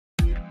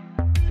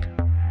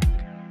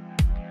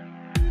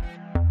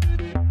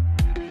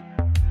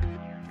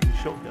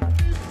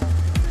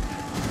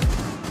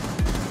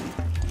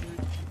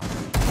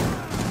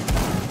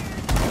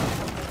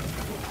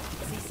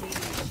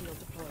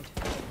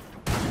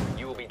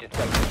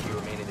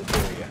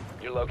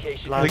Your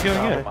location Glaz is is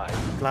out here.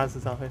 compromised. Glaz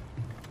is out here.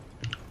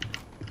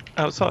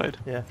 Outside?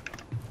 Yeah,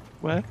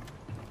 Where?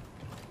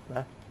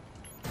 there.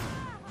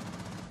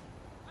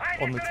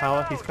 On the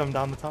tower, he's come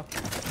down the tower.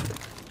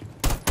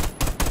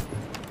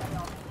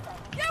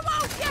 You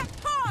won't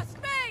get past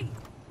me!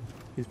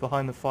 He's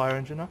behind the fire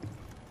engine now.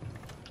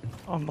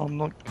 I'm not.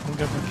 I'm going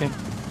back in.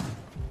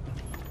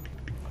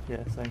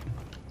 Yeah, same.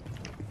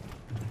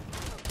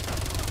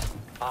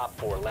 Op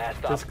 4, last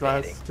stop Just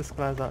standing.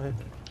 Glaz out here.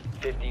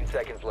 15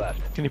 seconds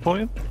left. Can you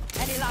point him?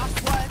 Any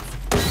last words?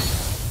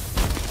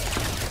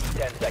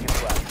 10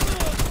 seconds left.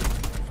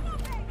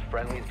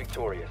 Friendly's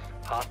victorious.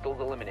 Hostiles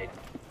eliminated.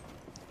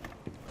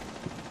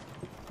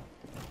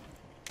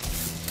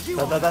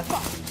 There.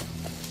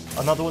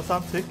 Another one,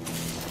 Sam, too.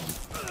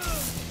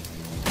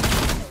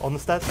 On the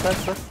stairs.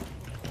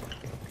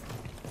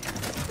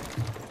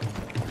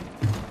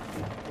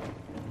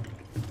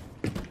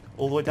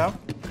 All the way down.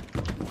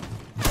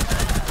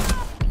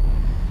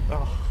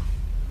 Oh,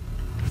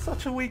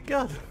 such a weak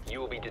gun. You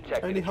will be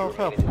detected. Only if you half remain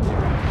health. in this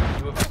area.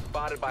 You have been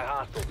spotted by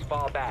hostiles.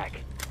 Fall back.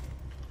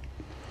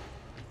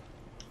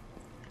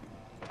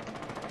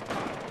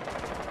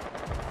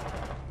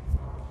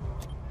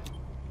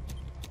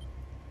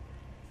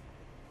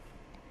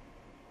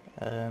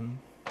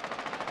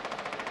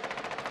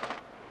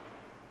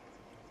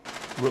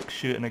 Rook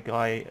shooting a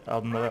guy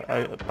on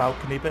the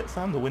balcony bit,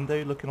 Sam, the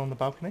window looking on the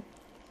balcony.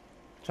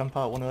 Jump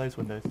out one of those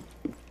windows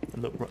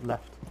and look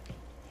left.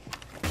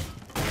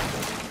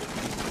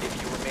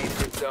 If you remain in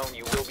this zone,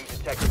 you will be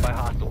detected by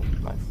hostiles.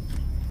 Nice.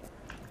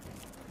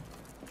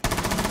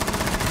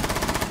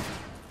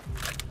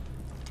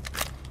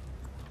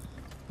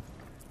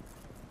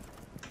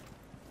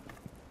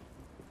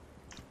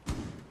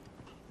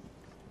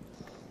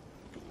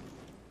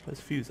 Where's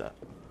Fuse at?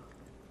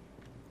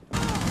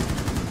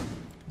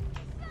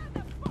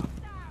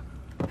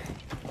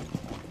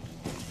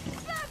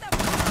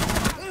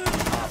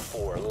 Op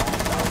 4,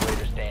 last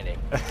operator standing.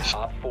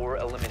 Op 4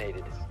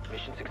 eliminated.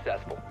 Mission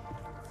successful.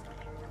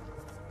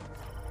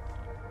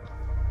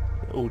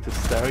 They're all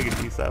just staring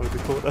at you, Sam, in the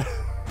corner.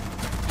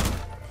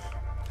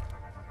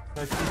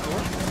 Nice people.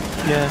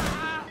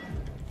 Yeah.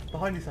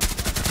 Behind you, Sam.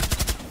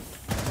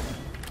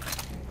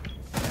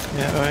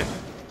 Yeah. All right.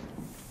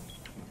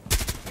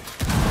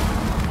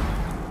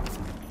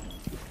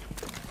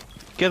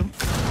 Get him.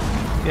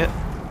 Yeah.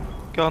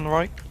 Go on the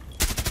right.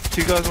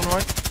 Two guys on the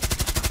right.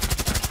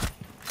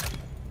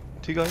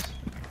 Two guys.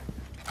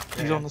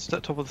 He's Yeah. on the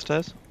top of the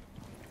stairs.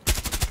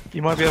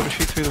 You might be able to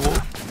shoot through the wall.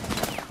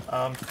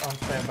 I'm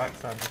staying back,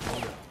 Sam. Just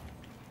hold it.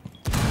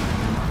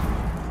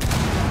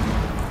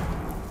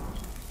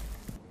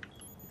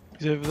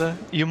 He's over there.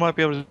 You might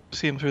be able to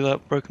see him through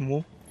that broken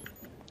wall.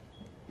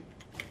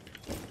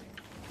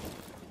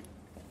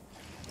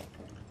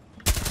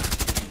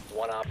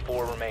 One Op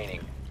 4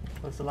 remaining.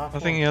 Where's the last I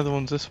one? think the other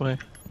one's this way.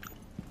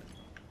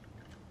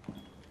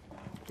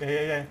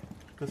 Yeah.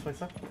 This way,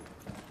 Sam.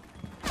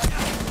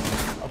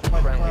 Up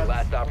behind Friendly, Glaz.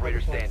 last operator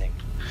Behind Glaz. standing.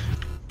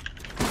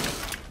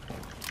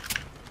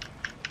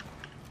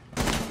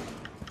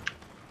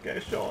 Get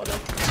a shot at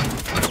him.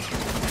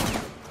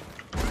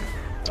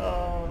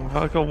 Oh.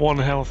 I got one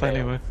health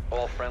anyway.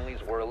 All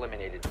friendlies were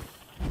eliminated.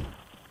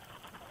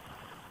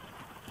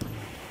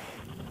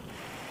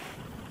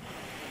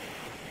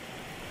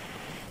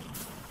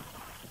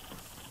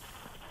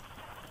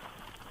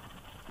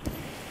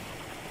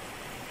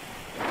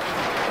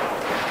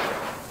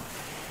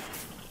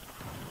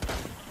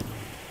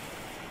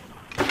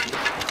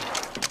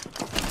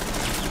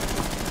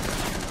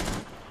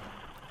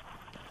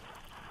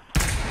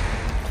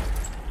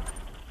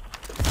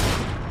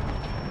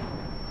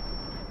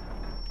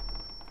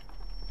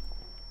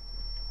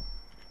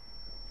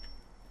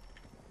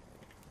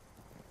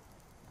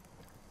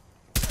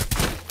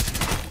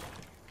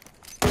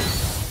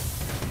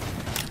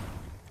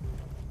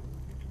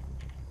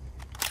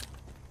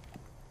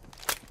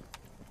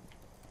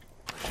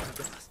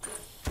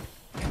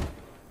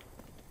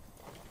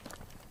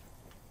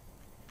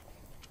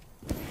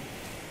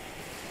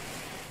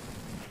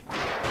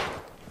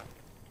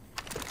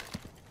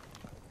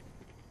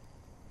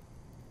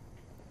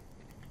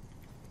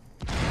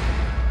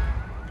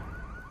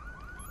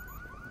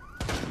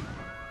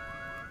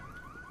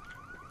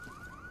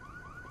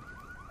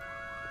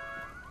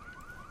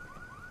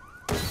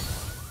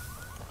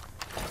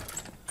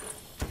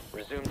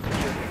 Resume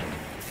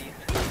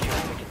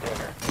securing the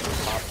container.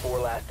 Op 4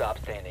 last stop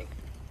standing.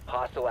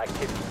 Hostile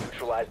activity.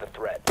 Neutralize the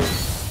threat.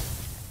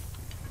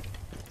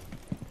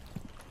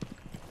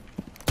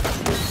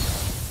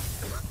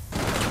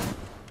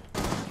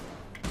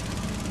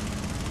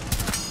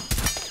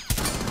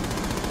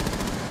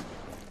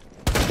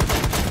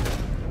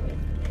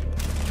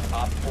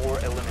 Op 4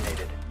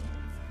 eliminated.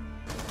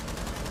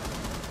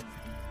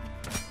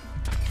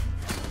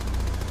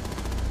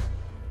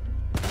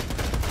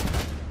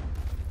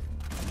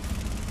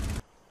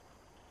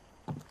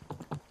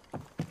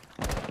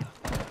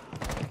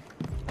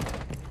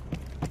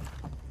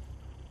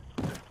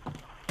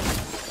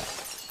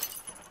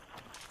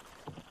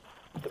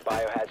 The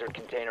biohazard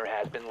container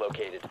has been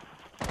located.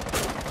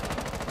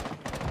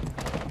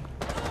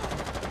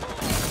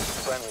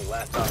 Friendly,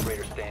 last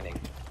operator standing.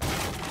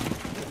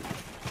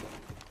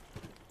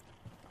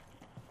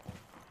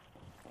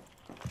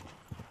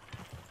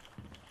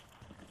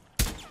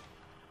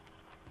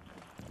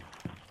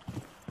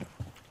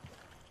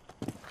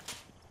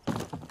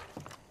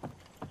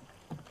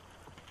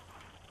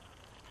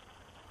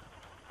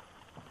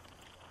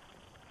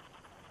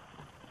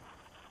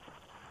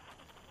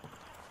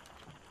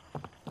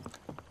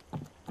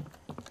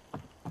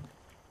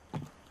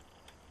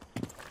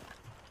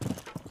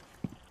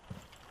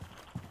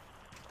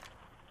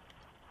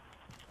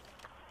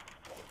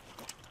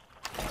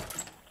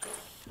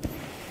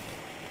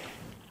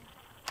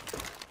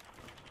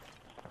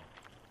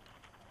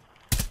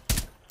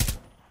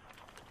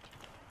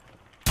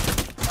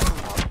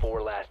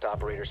 Last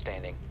operator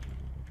standing.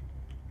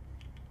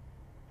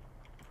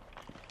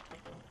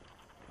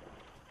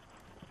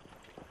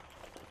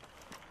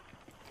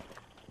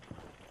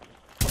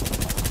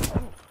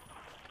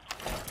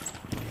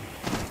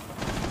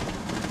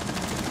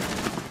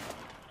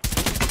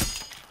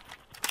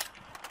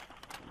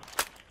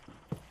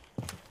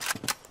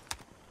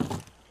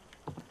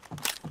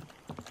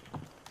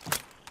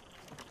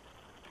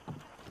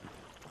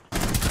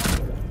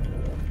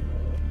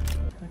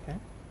 Okay.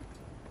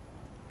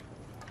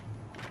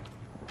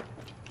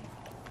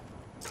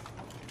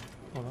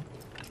 Hold on.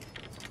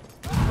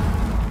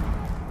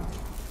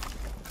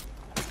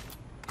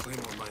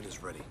 Claymore mine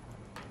is ready.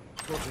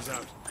 Torch is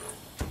out.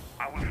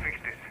 I will fix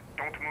this.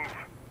 Don't move.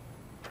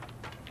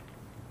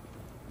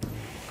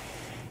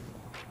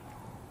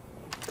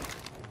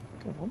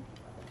 Come on.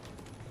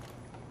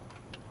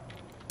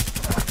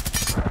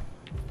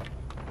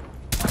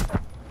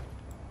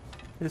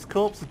 His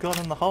corpse has gone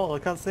in the hole. I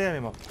can't see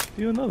anymore.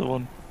 Do another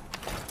one.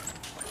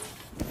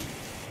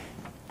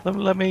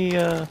 Let me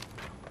Holding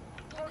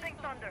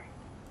thunder.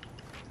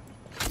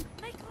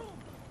 Make room.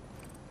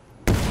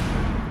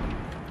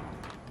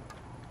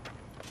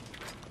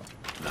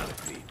 Not a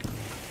feed.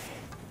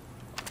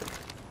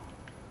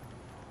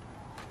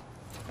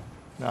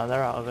 No,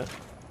 they're out of it.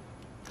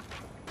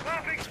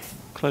 Perfect.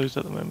 closed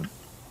at the moment.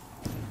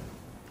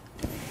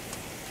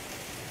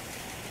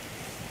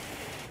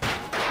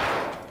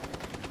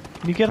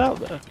 Can you get out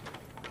there?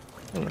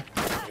 Oh, no.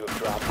 You have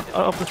dropped.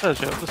 Oh, up the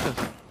stairs, yeah, up the stairs.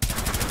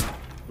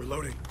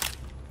 Reloading.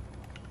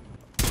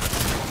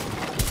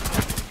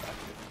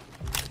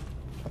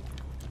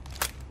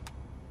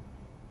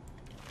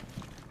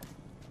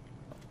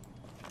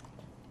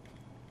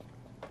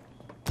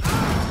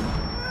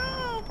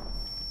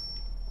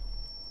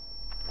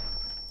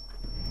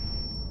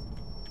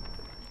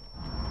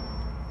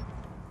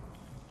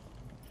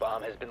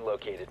 Bomb has been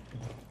located.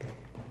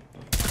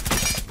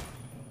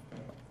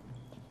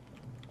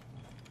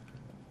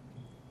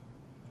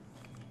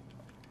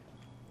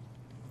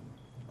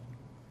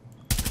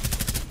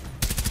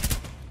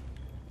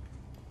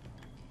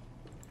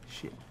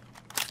 Shit.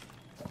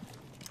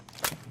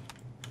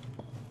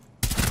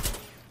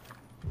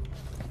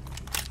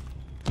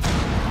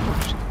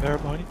 There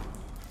behind you.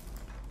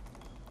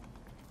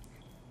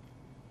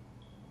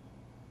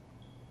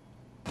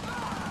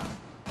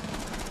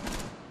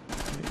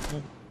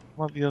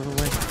 Might be the other way.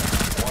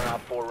 1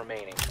 out 4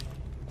 remaining.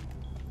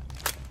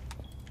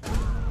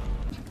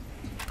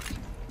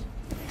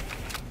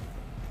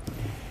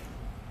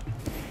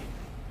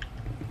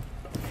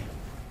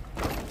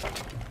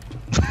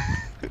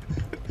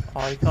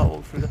 Oh, you can't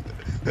walk through that.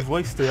 You've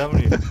wasted,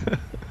 haven't you?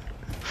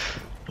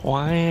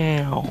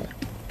 Wow.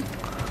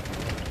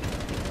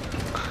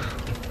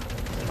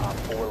 Op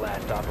 4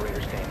 last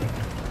operator standing.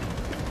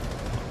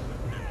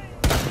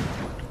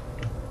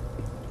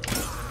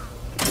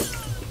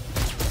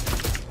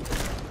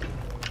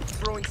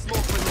 Throwing smoke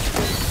for the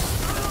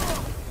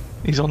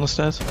He's on the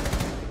stairs.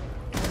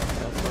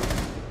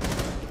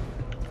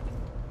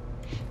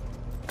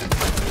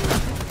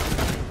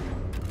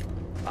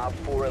 Op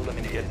 4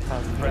 eliminated.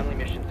 Friendly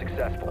mission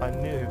successful. I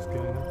knew he was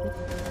going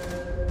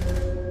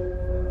up.